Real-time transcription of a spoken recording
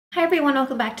Hi everyone,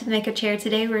 welcome back to the makeup chair.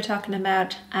 Today we're talking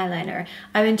about eyeliner.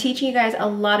 I've been teaching you guys a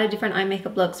lot of different eye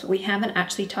makeup looks, but we haven't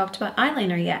actually talked about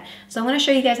eyeliner yet. So I'm going to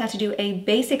show you guys how to do a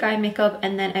basic eye makeup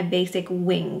and then a basic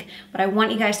wing. But I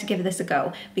want you guys to give this a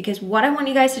go, because what I want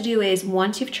you guys to do is,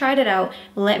 once you've tried it out,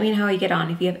 let me know how you get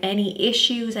on. If you have any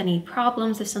issues, any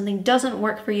problems, if something doesn't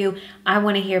work for you, I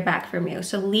want to hear back from you.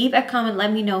 So leave a comment,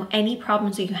 let me know any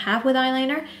problems that you have with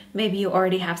eyeliner. Maybe you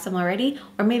already have some already,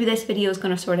 or maybe this video is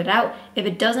going to sort it out. If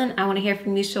it doesn't, I want to hear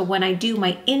from you, so when I do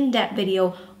my in-depth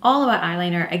video all about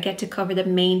eyeliner, I get to cover the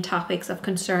main topics of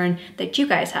concern that you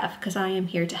guys have, because I am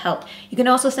here to help. You can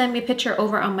also send me a picture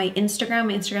over on my Instagram.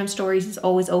 My Instagram stories is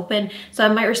always open, so I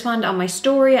might respond on my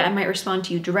story, I might respond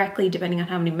to you directly depending on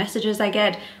how many messages I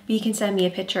get, but you can send me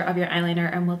a picture of your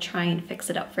eyeliner and we'll try and fix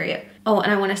it up for you. Oh,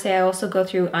 and I want to say I also go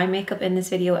through eye makeup in this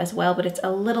video as well, but it's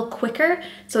a little quicker.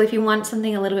 So if you want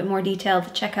something a little bit more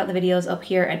detailed, check out the videos up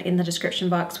here and in the description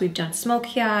box. We've done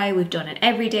smoky eye, we've done an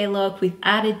everyday look, we've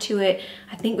added to it.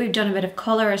 I think we've done a bit of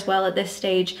color as well at this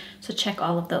stage, so check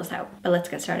all of those out. But let's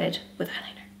get started with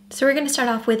eyeliner. So we're going to start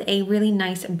off with a really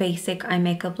nice basic eye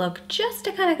makeup look just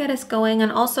to kind of get us going. And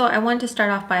also I wanted to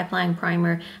start off by applying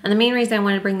primer. And the main reason I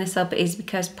wanted to bring this up is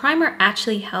because primer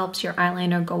actually helps your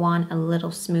eyeliner go on a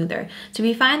little smoother. So if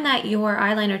you find that your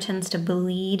eyeliner tends to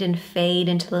bleed and fade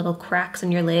into little cracks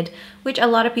in your lid, which a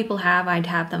lot of people have, I'd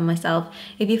have them myself.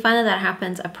 If you find that that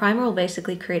happens, a primer will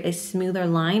basically create a smoother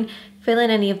line, fill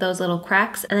in any of those little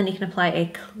cracks, and then you can apply a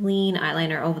clean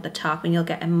eyeliner over the top and you'll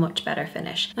get a much better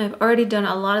finish. I've already done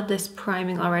a lot of this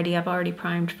priming already. I've already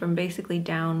primed from basically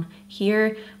down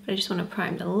here, but I just want to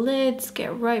prime the lids,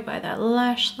 get right by that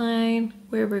lash line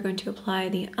where we're going to apply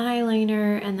the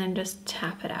eyeliner and then just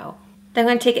tap it out. Then I'm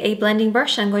going to take a blending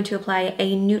brush. I'm going to apply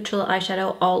a neutral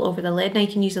eyeshadow all over the lid. Now you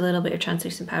can use a little bit of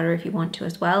translucent powder if you want to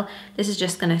as well. This is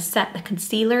just going to set the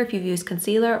concealer if you've used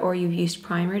concealer or you've used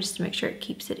primer, just to make sure it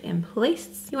keeps it in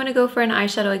place. You want to go for an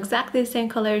eyeshadow exactly the same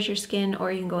color as your skin,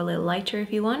 or you can go a little lighter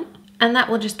if you want. And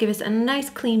that will just give us a nice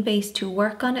clean base to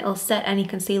work on. It'll set any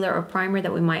concealer or primer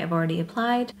that we might have already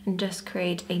applied and just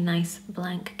create a nice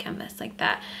blank canvas like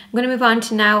that. I'm going to move on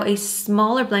to now a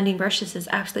smaller blending brush. This is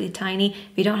absolutely tiny.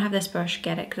 If you don't have this brush,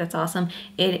 get it, because that's awesome.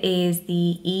 It is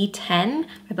the E10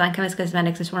 by Blank Canvas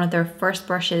Cosmetics. It's one of their first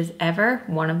brushes ever,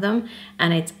 one of them,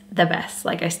 and it's the best.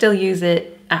 Like, I still use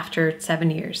it after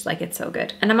 7 years, like, it's so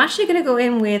good. And I'm actually gonna go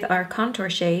in with our contour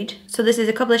shade. So this is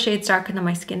a couple of shades darker than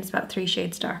my skin. It's about 3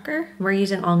 shades darker. We're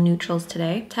using all neutrals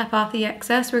today. Tap off the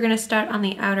excess. We're gonna start on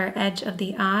the outer edge of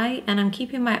the eye, and I'm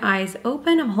keeping my eyes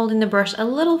open. I'm holding the brush a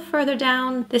little further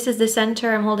down. This is the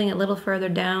center. I'm holding it a little further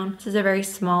down. This is a very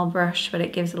small brush, but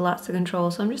it gives lots of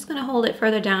control. So I'm just gonna hold it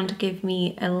further down to give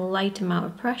me a light amount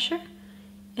of pressure.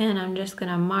 And I'm just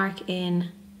gonna mark in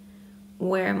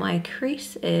where my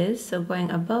crease is, so going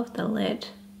above the lid.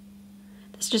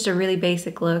 This is just a really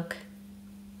basic look.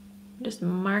 Just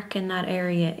marking that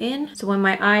area in. So when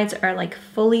my eyes are like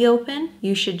fully open,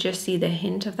 you should just see the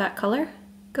hint of that color.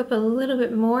 Go up a little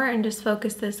bit more and just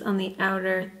focus this on the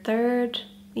outer third.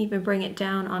 Even bring it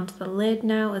down onto the lid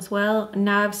now as well.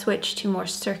 Now I've switched to more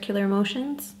circular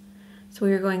motions. So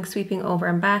we were going sweeping over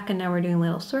and back, and now we're doing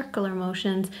little circular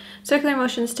motions. Circular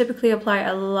motions typically apply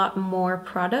a lot more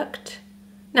product.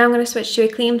 Now I'm going to switch to a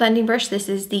clean blending brush. This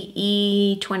is the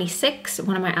E26,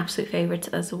 one of my absolute favorites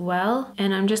as well.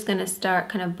 And I'm just going to start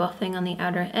kind of buffing on the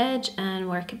outer edge and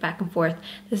work it back and forth.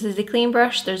 This is a clean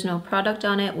brush. There's no product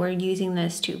on it. We're using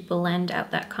this to blend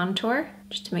out that contour,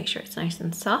 just to make sure it's nice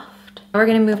and soft. We're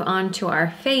going to move on to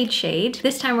our fade shade.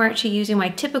 This time we're actually using my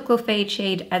typical fade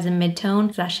shade as a mid-tone.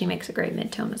 This actually makes a great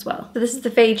mid-tone as well. So this is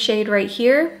the fade shade right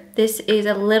here. This is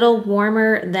a little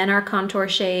warmer than our contour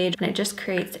shade, and it just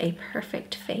creates a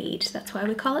perfect fade. That's why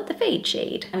we call it the fade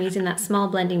shade. I'm using that small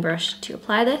blending brush to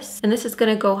apply this, and this is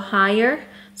going to go higher.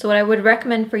 So what I would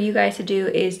recommend for you guys to do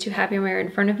is to have your mirror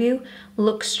in front of you,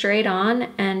 look straight on,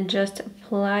 and just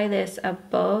apply this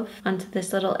above onto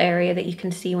this little area that you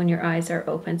can see when your eyes are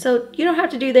open. So you don't have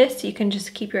to do this. You can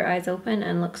just keep your eyes open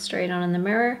and look straight on in the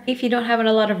mirror. If you don't have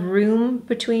a lot of room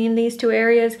between these two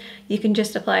areas, you can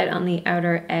just apply it on the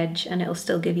outer edge and it'll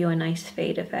still give you a nice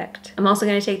fade effect. I'm also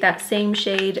going to take that same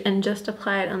shade and just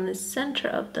apply it on the center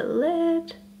of the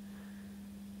lid.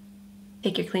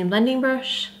 Take your clean blending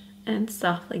brush and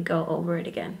softly go over it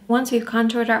again. Once we've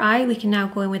contoured our eye, we can now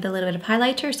go in with a little bit of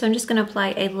highlighter. So I'm just going to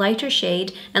apply a lighter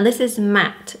shade, and this is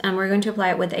matte, and we're going to apply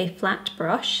it with a flat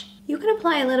brush. You can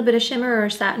apply a little bit of shimmer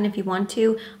or satin if you want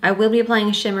to. I will be applying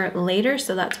a shimmer later,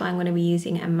 so that's why I'm going to be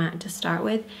using a matte to start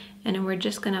with. And then we're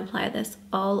just going to apply this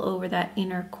all over that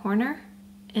inner corner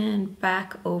and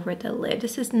back over the lid.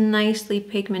 This is nicely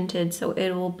pigmented, so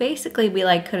it will basically be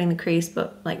like cutting the crease,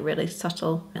 but like really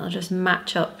subtle. It'll just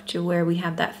match up to where we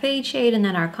have that fade shade and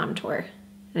then our contour.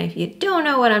 And if you don't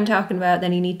know what I'm talking about,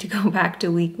 then you need to go back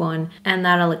to week 1 and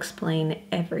that'll explain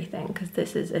everything, because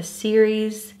this is a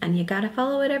series and you gotta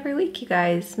follow it every week, you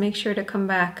guys. Make sure to come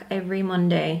back every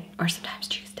Monday or sometimes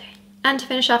Tuesday. And to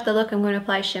finish off the look, I'm going to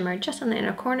apply shimmer just on the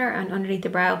inner corner and underneath the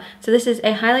brow. So this is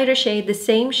a highlighter shade, the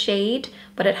same shade,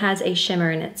 but it has a shimmer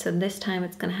in it. So this time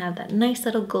it's going to have that nice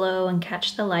little glow and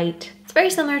catch the light. It's very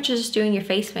similar to just doing your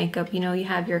face makeup. You know, you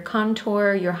have your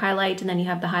contour, your highlight, and then you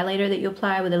have the highlighter that you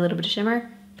apply with a little bit of shimmer.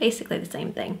 Basically the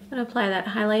same thing. I'm going to apply that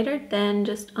highlighter then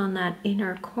just on that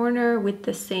inner corner with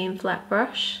the same flat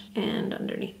brush and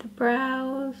underneath the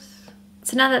brows.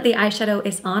 So now that the eyeshadow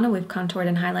is on and we've contoured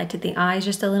and highlighted the eyes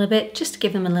just a little bit, just to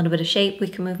give them a little bit of shape, we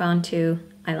can move on to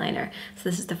eyeliner. So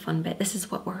this is the fun bit. This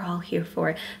is what we're all here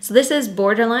for. So this is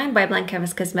Borderline by Blank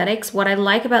Canvas Cosmetics. What I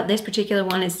like about this particular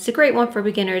one is it's a great one for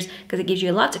beginners because it gives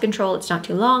you lots of control. It's not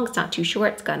too long, it's not too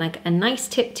short, it's got like a nice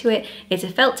tip to it. It's a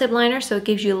felt tip liner, so it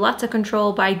gives you lots of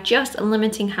control by just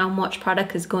limiting how much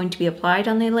product is going to be applied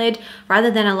on the lid, rather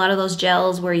than a lot of those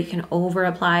gels where you can over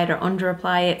apply it or under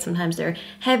apply it. Sometimes they're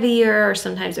heavier, or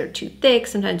sometimes they're too thick,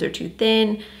 sometimes they're too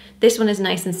thin. This one is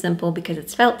nice and simple because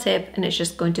it's felt tip and it's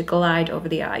just going to glide over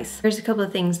the eyes. There's a couple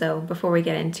of things though before we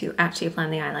get into actually applying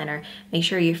the eyeliner. Make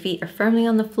sure your feet are firmly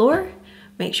on the floor.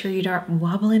 Make sure you aren't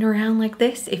wobbling around like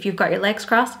this. If you've got your legs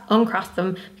crossed, uncross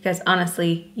them, because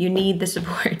honestly, you need the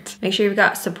support. Make sure you've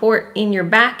got support in your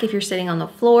back if you're sitting on the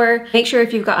floor. Make sure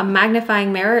if you've got a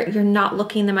magnifying mirror, you're not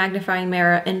looking in the magnifying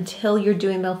mirror until you're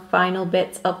doing the final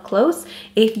bits up close.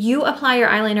 If you apply your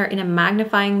eyeliner in a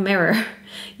magnifying mirror,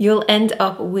 you'll end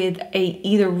up with a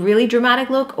either really dramatic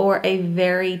look or a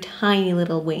very tiny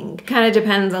little wing. Kind of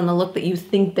depends on the look that you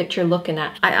think that you're looking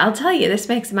at. I'll tell you, this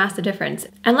makes a massive difference.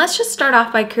 And let's just start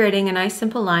off by creating a nice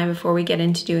simple line before we get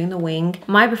into doing the wing.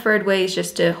 My preferred way is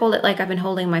just to hold it like I've been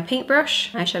holding my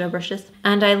paintbrush, eyeshadow brushes,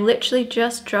 and I literally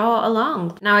just draw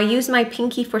along. Now I use my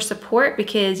pinky for support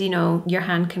because, you know, your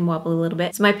hand can wobble a little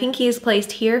bit. So my pinky is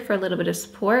placed here for a little bit of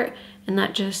support, and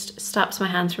that just stops my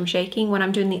hands from shaking. When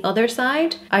I'm doing the other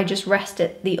side, I just rest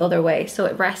it the other way. So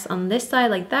it rests on this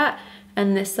side like that,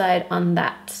 and this side on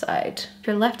that side. If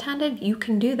you're left-handed, you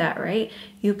can do that, right?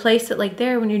 You place it like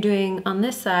there when you're doing on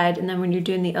this side, and then when you're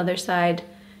doing the other side,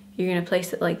 you're gonna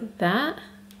place it like that.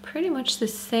 Pretty much the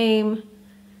same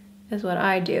as what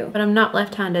I do, but I'm not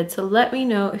left-handed, so let me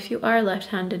know if you are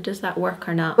left-handed, does that work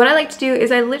or not? What I like to do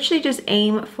is I literally just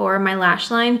aim for my lash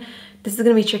line. This is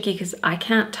gonna be tricky because I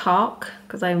can't talk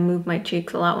because I move my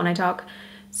cheeks a lot when I talk.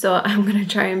 So I'm gonna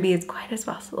try and be as quiet as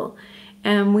possible.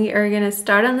 And we are gonna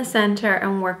start on the center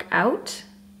and work out.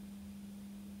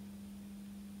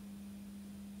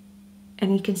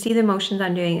 And you can see the motions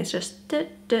I'm doing. It's just da,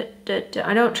 da, da, da.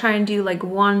 I don't try and do like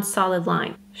one solid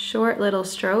line. Short little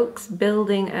strokes,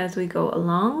 building as we go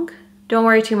along. Don't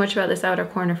worry too much about this outer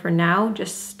corner for now.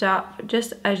 Just stop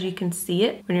just as you can see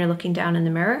it when you're looking down in the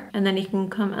mirror. And then you can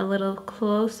come a little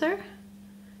closer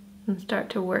and start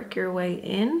to work your way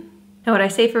in. Now what I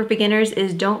say for beginners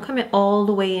is don't come all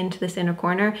the way into this inner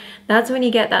corner. That's when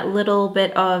you get that little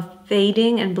bit of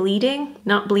fading and bleeding.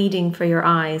 Not bleeding for your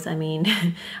eyes, I mean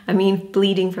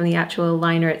bleeding from the actual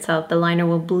liner itself. The liner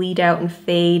will bleed out and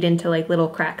fade into like little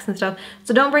cracks and stuff.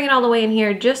 So don't bring it all the way in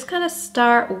here. Just kind of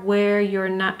start where your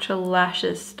natural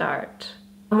lashes start.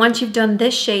 And once you've done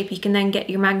this shape, you can then get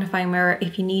your magnifying mirror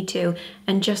if you need to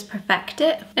and just perfect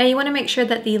it. Now you want to make sure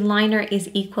that the liner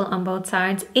is equal on both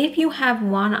sides. If you have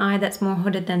one eye that's more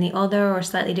hooded than the other or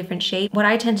slightly different shape, what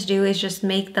I tend to do is just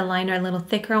make the liner a little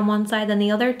thicker on one side than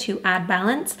the other to add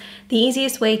balance. The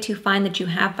easiest way to find that you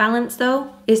have balance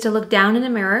though is to look down in the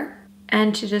mirror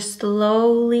and to just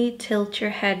slowly tilt your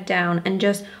head down and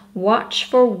just watch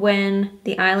for when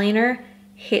the eyeliner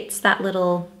hits that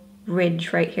little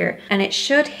ridge right here, and it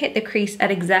should hit the crease at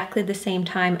exactly the same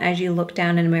time as you look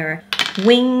down in the mirror.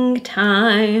 Wing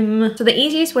time. So the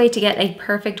easiest way to get a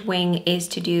perfect wing is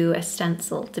to do a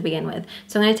stencil to begin with.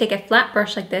 So I'm going to take a flat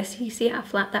brush like this. You see how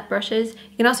flat that brush is?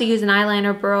 You can also use an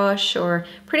eyeliner brush or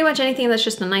pretty much anything that's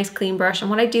just a nice clean brush. And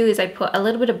what I do is I put a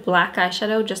little bit of black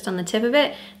eyeshadow just on the tip of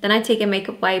it. Then I take a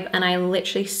makeup wipe and I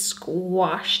literally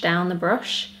squash down the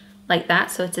brush like that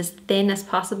so it's as thin as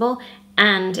possible.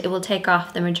 And it will take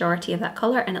off the majority of that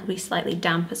color and it'll be slightly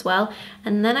damp as well.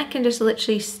 And then I can just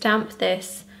literally stamp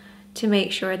this to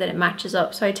make sure that it matches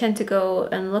up. So I tend to go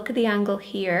and look at the angle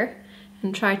here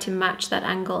and try to match that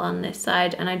angle on this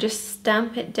side. And I just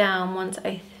stamp it down once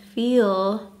I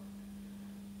feel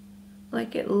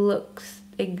like it looks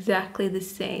exactly the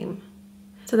same.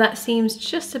 So that seems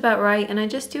just about right, and I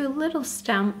just do a little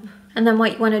stamp. And then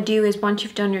what you want to do is once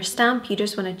you've done your stamp, you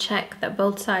just want to check that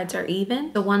both sides are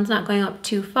even. The one's not going up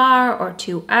too far or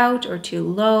too out or too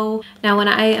low. Now when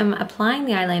I am applying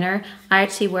the eyeliner, I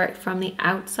actually work from the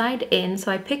outside in.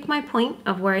 So I pick my point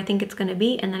of where I think it's going to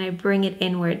be and then I bring it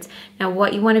inwards. Now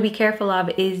what you want to be careful of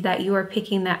is that you are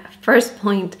picking that first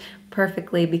point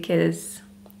perfectly because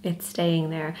it's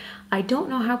staying there. I don't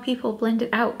know how people blend it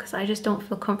out because I just don't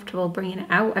feel comfortable bringing it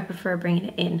out. I prefer bringing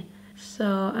it in. So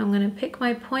I'm gonna pick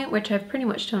my point, which I've pretty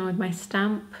much done with my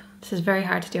stamp. This is very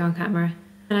hard to do on camera.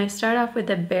 And I start off with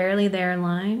a barely there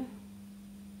line.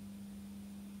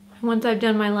 And once I've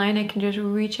done my line, I can just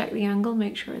recheck the angle,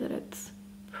 make sure that it's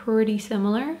pretty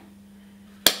similar.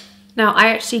 Now I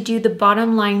actually do the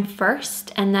bottom line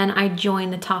first and then I join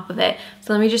the top of it.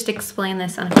 So let me just explain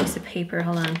this on a piece of paper,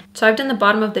 hold on. So I've done the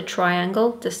bottom of the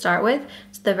triangle to start with,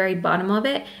 so the very bottom of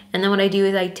it. And then what I do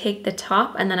is I take the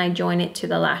top and then I join it to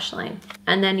the lash line.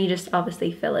 And then you just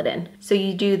obviously fill it in. So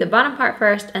you do the bottom part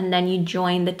first and then you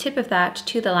join the tip of that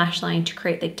to the lash line to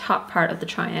create the top part of the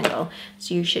triangle.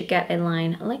 So you should get a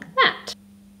line like that.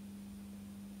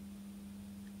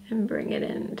 And bring it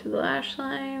into the lash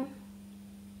line.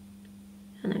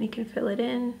 And then you can fill it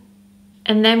in.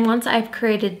 And then once I've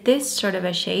created this sort of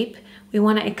a shape, we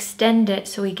want to extend it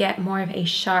so we get more of a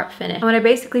sharp finish. And what I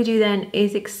basically do then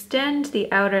is extend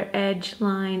the outer edge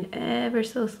line ever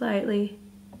so slightly.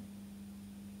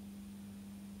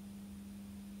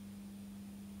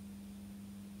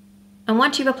 And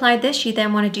once you've applied this, you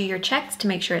then want to do your checks to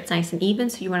make sure it's nice and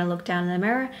even. So you want to look down in the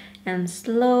mirror and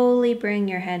slowly bring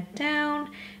your head down,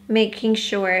 making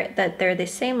sure that they're the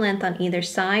same length on either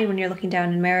side when you're looking down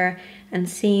in the mirror and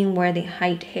seeing where the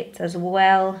height hits as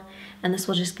well. And this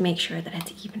will just make sure that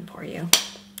it's even for you.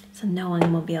 So no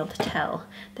one will be able to tell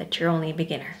that you're only a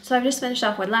beginner. So I've just finished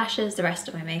off with lashes, the rest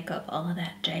of my makeup, all of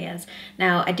that jazz.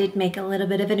 Now I did make a little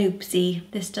bit of an oopsie.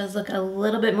 This does look a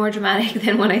little bit more dramatic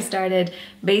than when I started.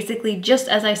 Basically, just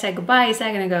as I said goodbye a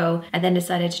second ago, I then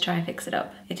decided to try and fix it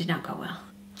up. It did not go well.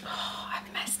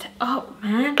 Oh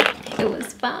man, it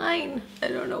was fine. I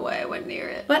don't know why I went near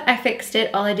it. But I fixed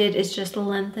it. All I did is just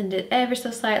lengthened it ever so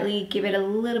slightly, give it a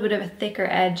little bit of a thicker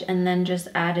edge, and then just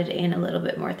added in a little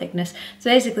bit more thickness.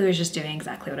 So basically I was just doing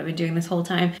exactly what I've been doing this whole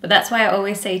time. But that's why I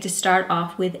always say to start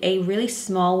off with a really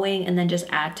small wing and then just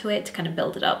add to it to kind of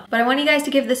build it up. But I want you guys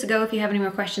to give this a go. If you have any more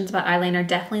questions about eyeliner,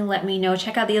 definitely let me know.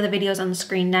 Check out the other videos on the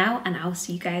screen now, and I'll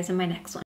see you guys in my next one.